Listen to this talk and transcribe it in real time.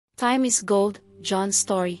Time is gold, John's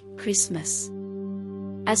story, Christmas.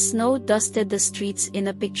 As snow dusted the streets in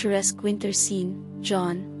a picturesque winter scene,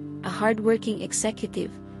 John, a hardworking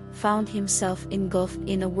executive, found himself engulfed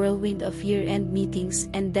in a whirlwind of year-end meetings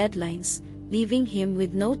and deadlines, leaving him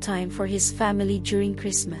with no time for his family during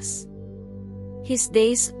Christmas. His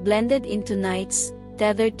days blended into nights,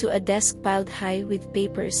 tethered to a desk piled high with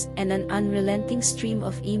papers and an unrelenting stream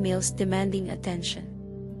of emails demanding attention.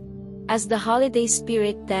 As the holiday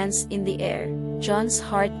spirit danced in the air, John's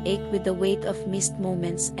heart ached with the weight of missed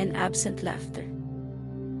moments and absent laughter.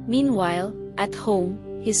 Meanwhile, at home,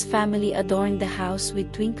 his family adorned the house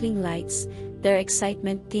with twinkling lights, their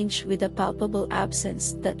excitement tinged with a palpable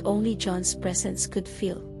absence that only John's presence could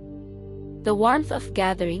fill. The warmth of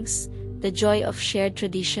gatherings, the joy of shared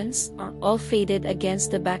traditions, are all faded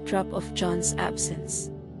against the backdrop of John's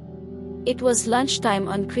absence. It was lunchtime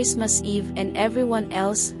on Christmas Eve and everyone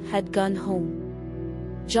else had gone home.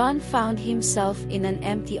 John found himself in an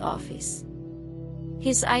empty office.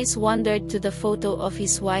 His eyes wandered to the photo of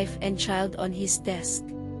his wife and child on his desk.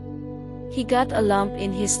 He got a lump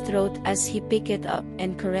in his throat as he picked it up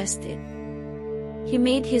and caressed it. He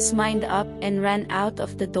made his mind up and ran out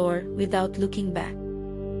of the door without looking back.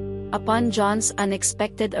 Upon John's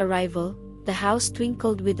unexpected arrival, the house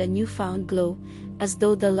twinkled with a newfound glow, as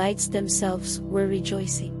though the lights themselves were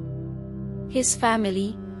rejoicing. His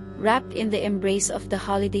family, wrapped in the embrace of the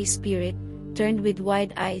holiday spirit, turned with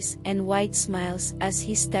wide eyes and wide smiles as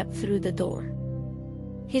he stepped through the door.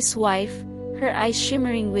 His wife, her eyes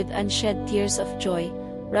shimmering with unshed tears of joy,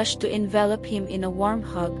 rushed to envelop him in a warm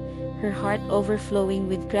hug, her heart overflowing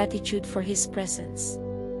with gratitude for his presence.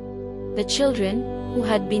 The children, who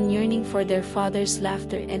had been yearning for their father's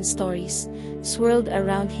laughter and stories, swirled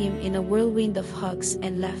around him in a whirlwind of hugs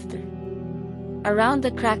and laughter. Around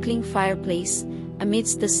the crackling fireplace,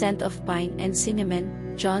 amidst the scent of pine and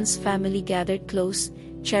cinnamon, John's family gathered close,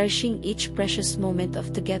 cherishing each precious moment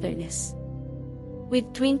of togetherness.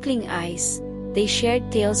 With twinkling eyes, they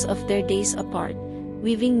shared tales of their days apart,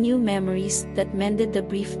 weaving new memories that mended the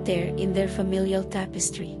brief tear in their familial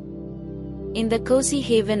tapestry. In the cozy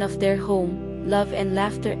haven of their home, love and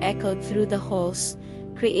laughter echoed through the halls,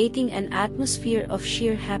 creating an atmosphere of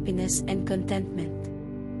sheer happiness and contentment.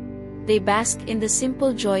 They basked in the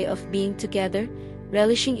simple joy of being together,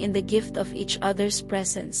 relishing in the gift of each other's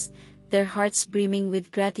presence, their hearts brimming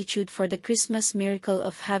with gratitude for the Christmas miracle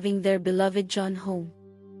of having their beloved John home.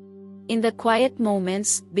 In the quiet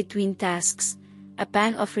moments between tasks, a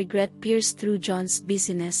pang of regret pierced through John's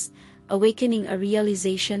busyness, awakening a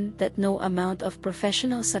realization that no amount of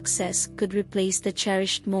professional success could replace the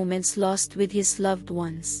cherished moments lost with his loved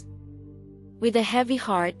ones. With a heavy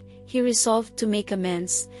heart, he resolved to make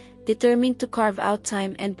amends, determined to carve out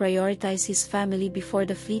time and prioritize his family before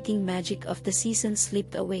the fleeting magic of the season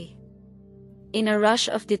slipped away. In a rush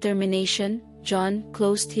of determination, John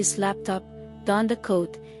closed his laptop, donned a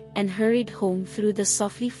coat, and hurried home through the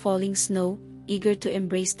softly falling snow, eager to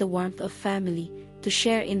embrace the warmth of family, to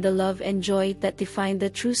share in the love and joy that define the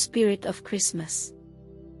true spirit of Christmas.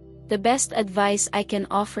 The best advice I can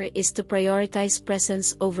offer is to prioritize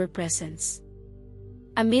presence over presents.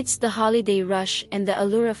 Amidst the holiday rush and the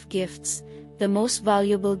allure of gifts, the most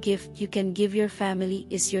valuable gift you can give your family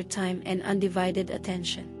is your time and undivided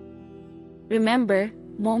attention. Remember,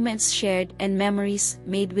 moments shared and memories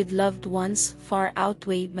made with loved ones far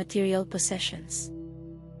outweigh material possessions.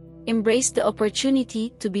 Embrace the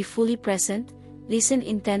opportunity to be fully present, listen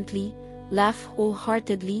intently, laugh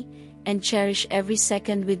wholeheartedly, and cherish every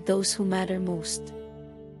second with those who matter most.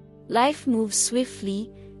 Life moves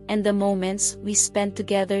swiftly, and the moments we spend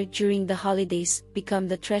together during the holidays become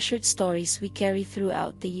the treasured stories we carry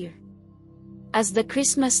throughout the year. As the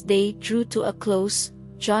Christmas day drew to a close,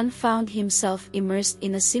 John found himself immersed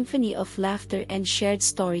in a symphony of laughter and shared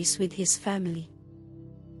stories with his family.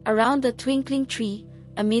 Around the twinkling tree,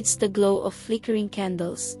 amidst the glow of flickering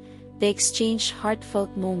candles, they exchanged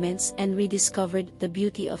heartfelt moments and rediscovered the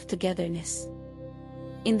beauty of togetherness.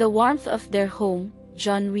 In the warmth of their home,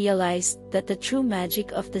 John realized that the true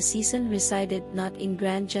magic of the season resided not in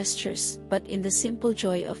grand gestures but in the simple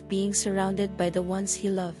joy of being surrounded by the ones he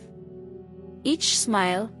loved. Each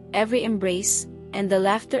smile, every embrace, and the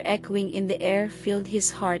laughter echoing in the air filled his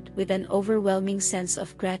heart with an overwhelming sense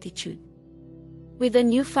of gratitude. With a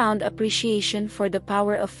newfound appreciation for the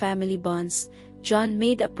power of family bonds, John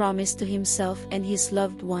made a promise to himself and his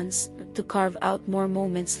loved ones to carve out more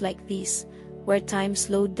moments like these, where time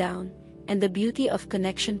slowed down and the beauty of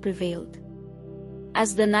connection prevailed.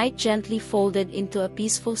 As the night gently folded into a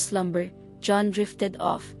peaceful slumber, John drifted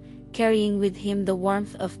off, carrying with him the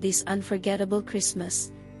warmth of this unforgettable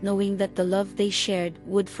Christmas, knowing that the love they shared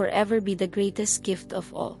would forever be the greatest gift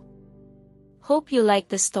of all. Hope you like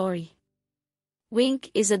the story.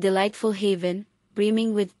 Wink is a delightful haven,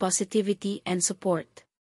 brimming with positivity and support.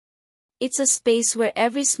 It's a space where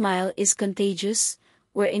every smile is contagious,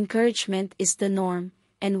 where encouragement is the norm,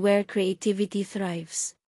 and where creativity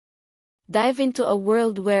thrives. Dive into a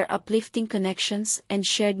world where uplifting connections and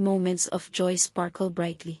shared moments of joy sparkle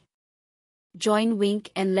brightly. Join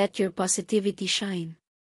Wink and let your positivity shine.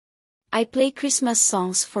 I play Christmas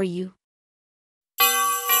songs for you.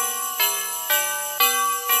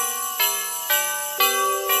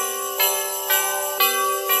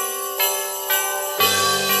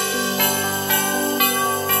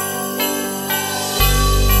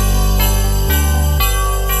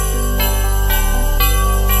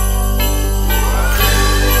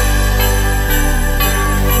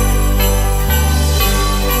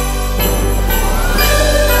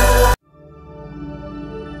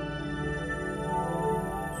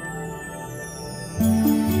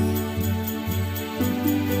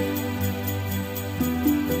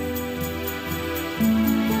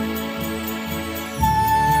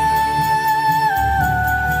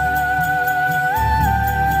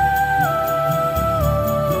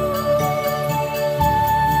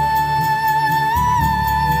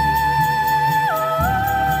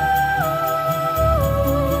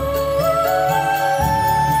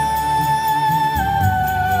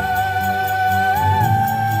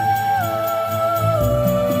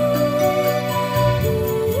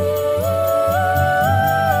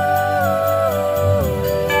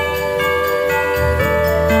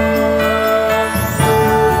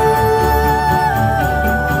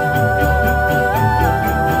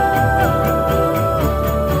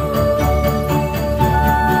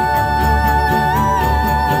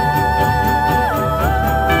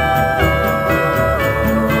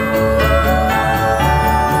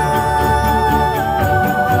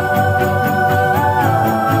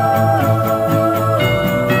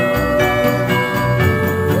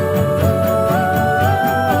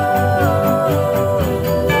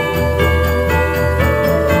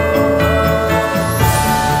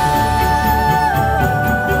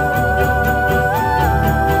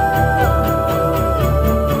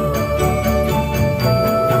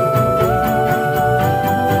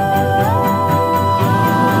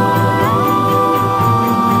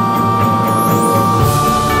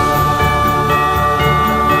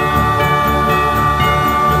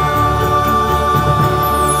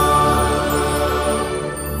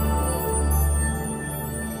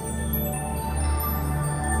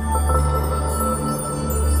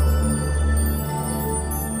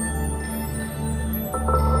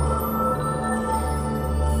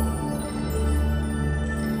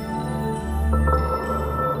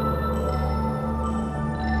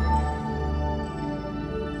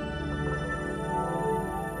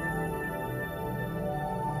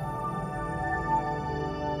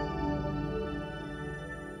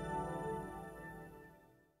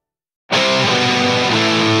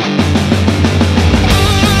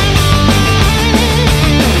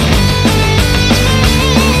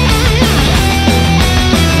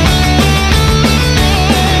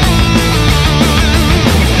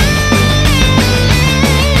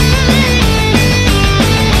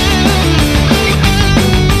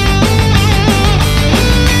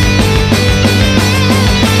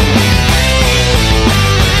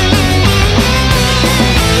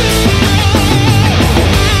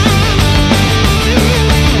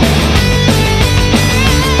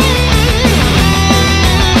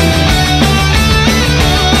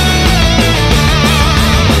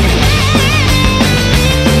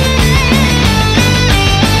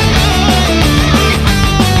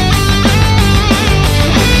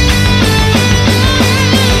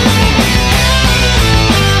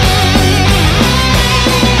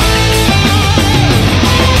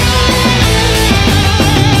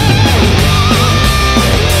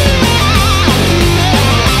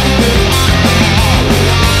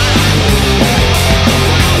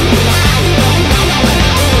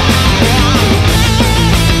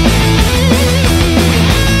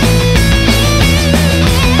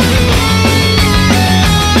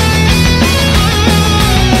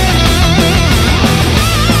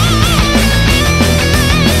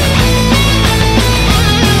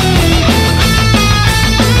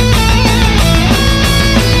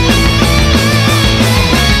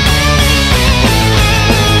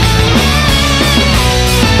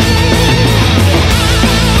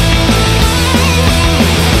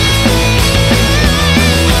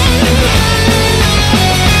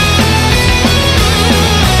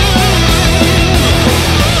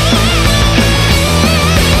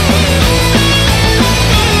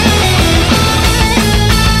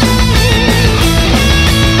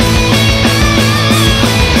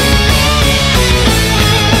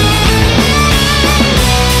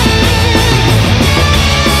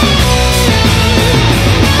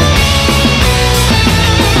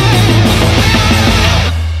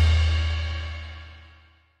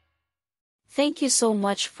 Thank you so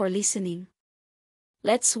much for listening.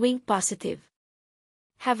 Let's wink positive.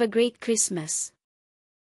 Have a great Christmas.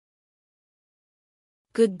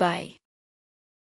 Goodbye.